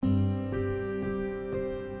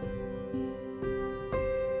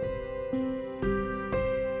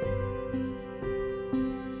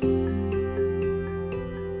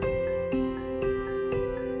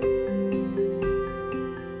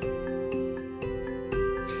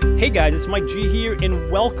Hey guys, it's Mike G here,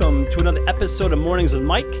 and welcome to another episode of Mornings with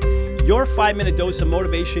Mike, your 5-minute dose of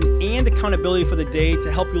motivation and accountability for the day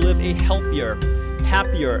to help you live a healthier,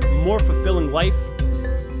 happier, more fulfilling life.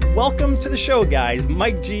 Welcome to the show, guys.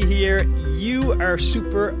 Mike G here. You are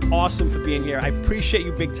super awesome for being here. I appreciate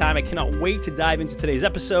you big time. I cannot wait to dive into today's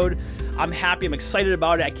episode. I'm happy. I'm excited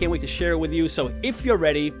about it. I can't wait to share it with you. So if you're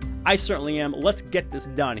ready, I certainly am. Let's get this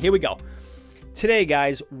done. Here we go. Today,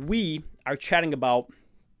 guys, we are chatting about...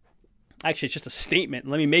 Actually, it's just a statement.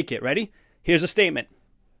 Let me make it. Ready? Here's a statement.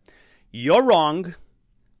 You're wrong.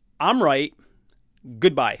 I'm right.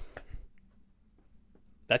 Goodbye.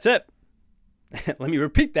 That's it. Let me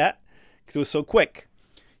repeat that because it was so quick.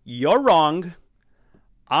 You're wrong.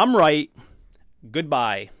 I'm right.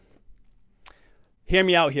 Goodbye. Hear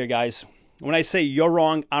me out here, guys. When I say you're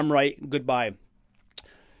wrong, I'm right, goodbye.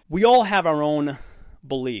 We all have our own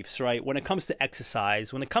beliefs, right? When it comes to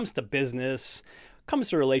exercise, when it comes to business, comes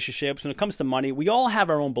to relationships, when it comes to money, we all have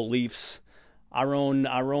our own beliefs, our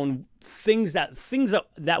own things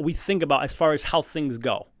that we think about as far as how things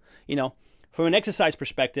go. You know, from an exercise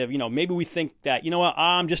perspective, you know, maybe we think that, you know what,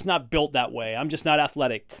 I'm just not built that way. I'm just not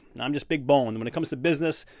athletic. I'm just big boned. When it comes to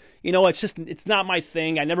business, you know, it's not my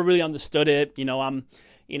thing. I never really understood it. You know, I'm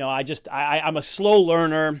a slow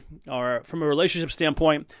learner. Or from a relationship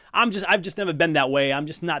standpoint, I've just never been that way. I'm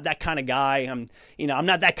just not that kind of guy. I'm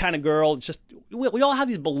not that kind of girl. It's just we all have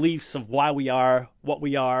these beliefs of why we are what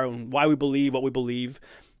we are and why we believe what we believe.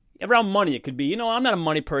 Around money, it could be, you know, I'm not a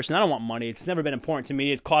money person. I don't want money. It's never been important to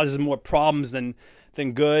me. It causes more problems than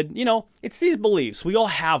good. You know, it's these beliefs. We all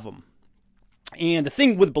have them. And the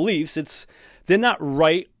thing with beliefs, they're not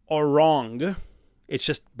right or wrong. It's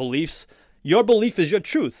just beliefs. Your belief is your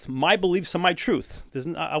truth. My beliefs are my truth.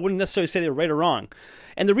 I wouldn't necessarily say they're right or wrong.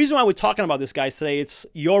 And the reason why we're talking about this, guys, today, it's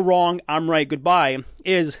you're wrong, I'm right, goodbye,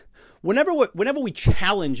 is whenever we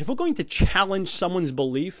challenge, if we're going to challenge someone's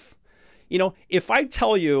belief, you know, if I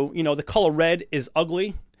tell you, you know, the color red is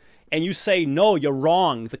ugly, and you say, no, you're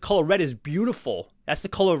wrong, the color red is beautiful. That's the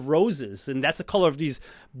color of roses, and that's the color of these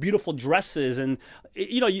beautiful dresses. And,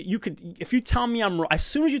 you know, you could, if you tell me I'm wrong, as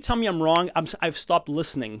soon as you tell me I'm wrong, I've stopped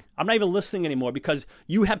listening. I'm not even listening anymore because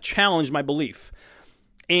you have challenged my belief.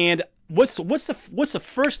 And what's the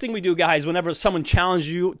first thing we do, guys, whenever someone challenges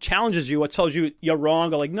you or tells you you're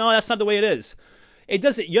wrong, or like, no, that's not the way it is. It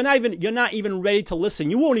doesn't. You're not even ready to listen.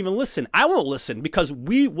 You won't even listen. I won't listen because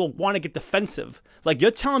we will want to get defensive. Like,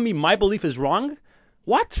 you're telling me my belief is wrong?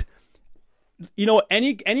 What? You know,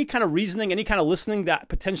 any kind of reasoning, any kind of listening that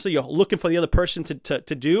potentially you're looking for the other person to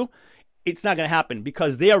do, it's not going to happen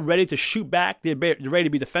because they are ready to shoot back. They're ready to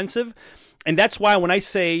be defensive. And that's why when I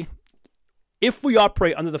say, if we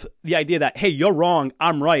operate under the idea that, hey, you're wrong,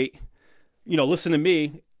 I'm right, you know, listen to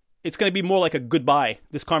me, it's going to be more like a goodbye.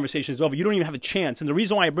 This conversation is over. You don't even have a chance. And the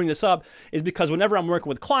reason why I bring this up is because whenever I'm working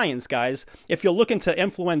with clients, guys, if you're looking to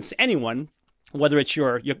influence anyone, whether it's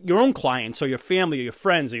your own clients or your family or your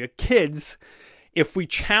friends or your kids, if we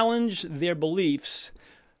challenge their beliefs,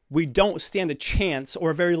 we don't stand a chance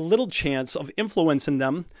or a very little chance of influencing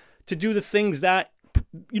them to do the things that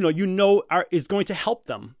is going to help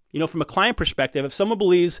them. You know, from a client perspective, if someone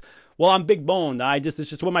believes, well, I'm big boned, it's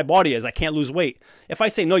just what my body is, I can't lose weight. If I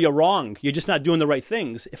say, no, you're wrong, you're just not doing the right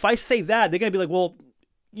things. If I say that, they're going to be like, well,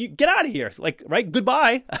 you get out of here. Like, right?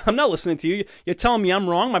 Goodbye. I'm not listening to you. You're telling me I'm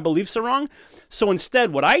wrong. My beliefs are wrong. So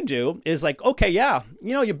instead, what I do is like, okay, yeah,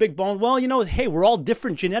 you know, you're big bone. Well, you know, hey, we're all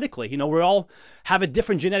different genetically. You know, we all have a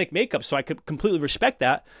different genetic makeup. So I could completely respect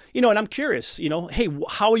that. You know, and I'm curious, you know, hey,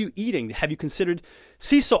 how are you eating? Have you considered?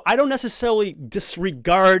 See, so I don't necessarily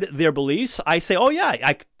disregard their beliefs. I say, oh yeah,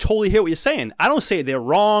 I totally hear what you're saying. I don't say they're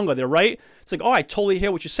wrong or they're right. It's like, oh, I totally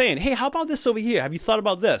hear what you're saying. Hey, how about this over here? Have you thought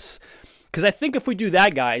about this? Because I think if we do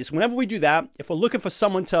that, guys, whenever we do that, if we're looking for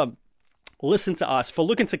someone to listen to us, if we're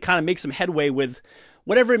looking to kind of make some headway with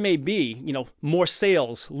whatever it may be, you know, more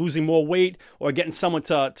sales, losing more weight, or getting someone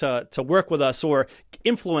to work with us, or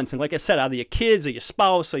influencing, like I said, either your kids or your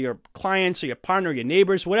spouse or your clients or your partner, or your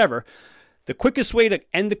neighbors, whatever, the quickest way to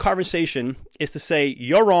end the conversation is to say,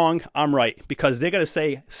 you're wrong, I'm right, because they're going to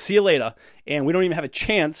say, see you later, and we don't even have a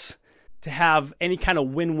chance to have any kind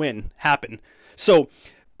of win-win happen. So,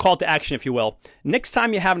 call to action, if you will. Next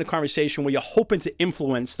time you're having a conversation where you're hoping to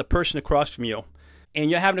influence the person across from you, and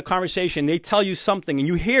you're having a conversation, they tell you something, and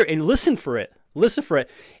you hear and listen for it.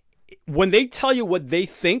 When they tell you what they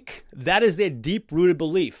think, that is their deep-rooted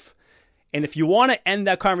belief. And if you want to end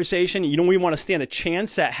that conversation, you don't even want to stand a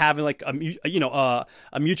chance at having like a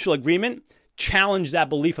mutual agreement, challenge that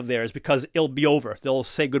belief of theirs, because it'll be over. They'll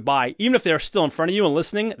say goodbye. Even if they're still in front of you and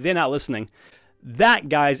listening, they're not listening. That,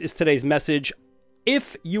 guys, is today's message.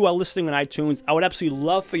 If you are listening on iTunes, I would absolutely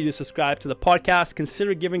love for you to subscribe to the podcast.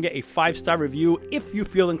 Consider giving it a 5-star review if you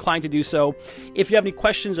feel inclined to do so. If you have any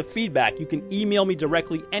questions or feedback, you can email me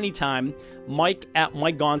directly anytime,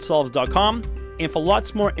 mike@mikegonsalves.com. And for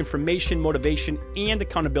lots more information, motivation, and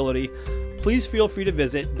accountability, please feel free to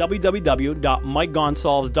visit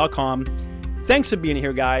www.mikegonsalves.com. Thanks for being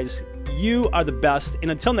here, guys. You are the best.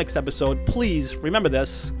 And until next episode, please remember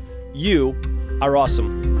this: you are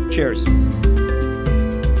awesome. Cheers.